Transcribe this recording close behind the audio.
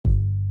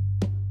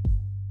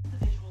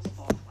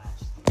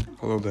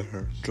Hello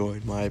there, join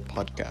my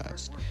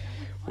podcast.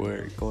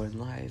 We're going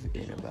live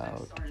in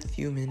about a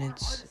few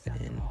minutes,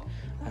 and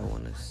I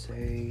want to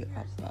say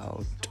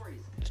about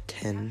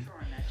 10.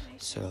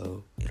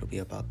 So it'll be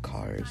about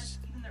cars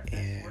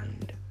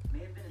and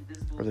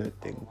other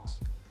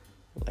things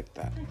like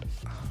that.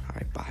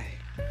 Alright, bye.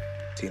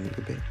 See you in a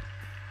little bit.